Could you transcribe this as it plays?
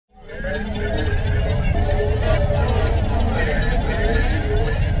Scope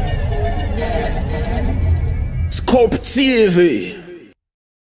TV.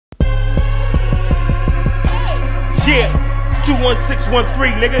 Yeah,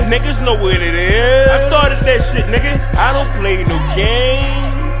 21613, nigga. Niggas know what it is. I started that shit, nigga. I don't play no games.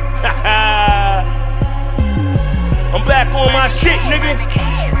 I'm back on my shit, nigga.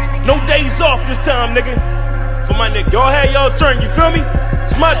 No days off this time, nigga. For my nigga, y'all had y'all turn, you feel me?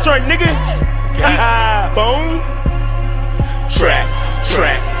 It's my turn, nigga. Boom. Track.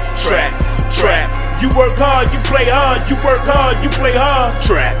 You work hard, you play hard. You work hard, you play hard.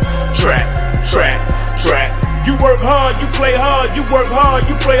 Track. You work hard, you play hard. You work hard,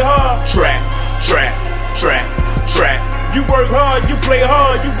 you play hard. Track. You work hard, you play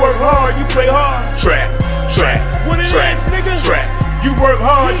hard. You work hard, you play hard. Track. What it is, nigga? Track. You work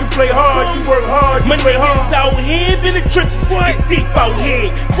hard, you play hard, you work hard, you play hard. My niggas out here in the trenches, get deep out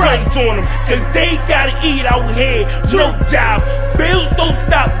here. Runs on them, cause they gotta eat out here. No job, bills don't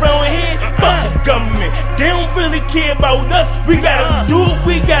stop round here. Fuck the government, they don't really care about us. We gotta do what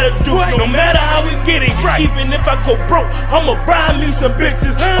we gotta do, no matter how we get it. Even if I go broke, I'ma buy me some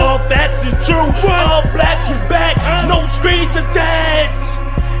bitches. All facts is true, all black we back, no strings attached,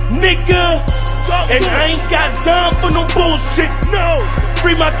 nigga. And I ain't got time for no bullshit, no.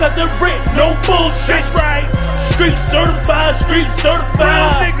 Free my cousin Rick, no bullshit. That's right. Street certified. Real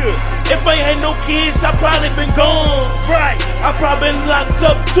nigga. If I ain't had no kids, I probably been gone. Right. I probably been locked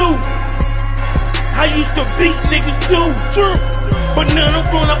up too. I used to beat niggas too. True. But now I'm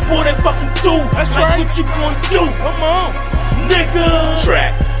grown, I pull that fucking two. That's like, right. What you gonna do? Come on, nigga.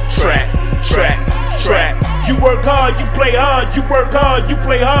 Track. You work hard, you play hard. You work hard, you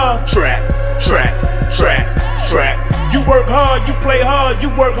play hard. Track. You work hard, you play hard. You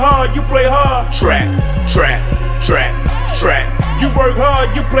work hard, you play hard. Track. You work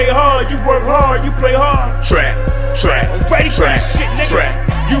hard, you play hard. You work hard, you play hard. Track. I'm ready for this shit, nigga.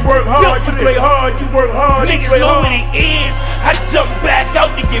 You work hard, you play hard. You work hard, you play hard. Niggas know what it is. I jump back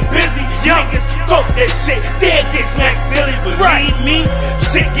out to get busy. Niggas talk that shit, they'll get smacked silly. Believe me,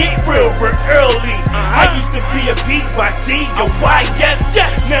 shit get real early. I used to be a P.Y.T. a Y.S.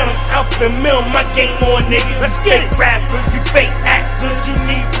 Now I'm out the mill, my game on, niggas. Let's get it. Rappers, you fake actors, you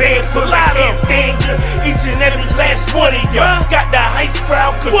need bad for life. Can't stand you, each and every last one of y'all. Got the hype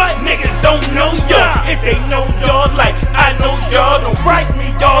crowd, cause niggas don't know y'all. If they know y'all like I know y'all, don't price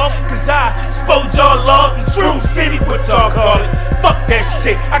me, y'all, cause I spoke y'all off. It's True City, what y'all call it. Fuck that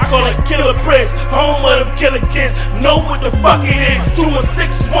shit, I call it Killer Bridge, home of them killer kids. Know what the fuck it is.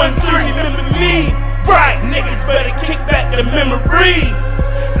 21613, remember me? Right, niggas better kick back the memory.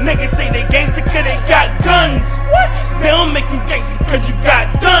 Niggas think they gangsta cause they got guns. What? They don't make you gangsta cause you got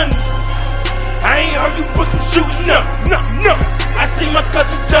guns. I ain't heard you pussy shooting up, no. I see my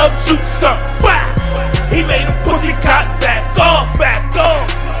cousin Chubb shoot something. Wow. He made a pussy cops back off.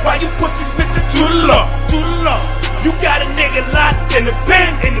 Why you pussy snitching to the law? You got a nigga locked in the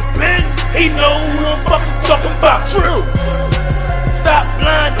pen. He know who I'm fucking talking about. True. Stop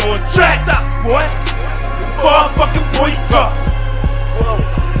lying on track. Stop, boy. Before I fucking pull your car. Whoa.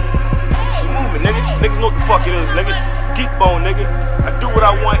 It's moving, nigga. Niggas know what the fuck it is, nigga. Geek bone, nigga. I do what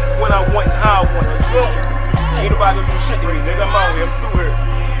I want, when I want, and how I want. You feel me? Ain't nobody gonna do shit to me, nigga. I'm out here. I'm through here.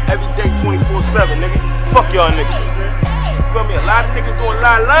 Every day, 24/7, nigga. Fuck y'all niggas. You feel me? A lot of niggas doing a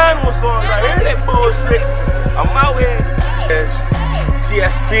lot of line on songs. I hear that bullshit. I'm out here.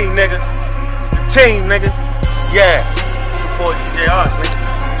 CSB, nigga. It's the team, nigga. Yeah. Support DJRs, nigga.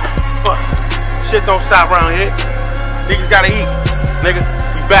 Fuck. Shit don't stop around here. Niggas gotta eat, nigga.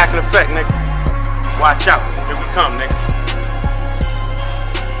 We back in effect, nigga. Watch out. Here we come, nigga.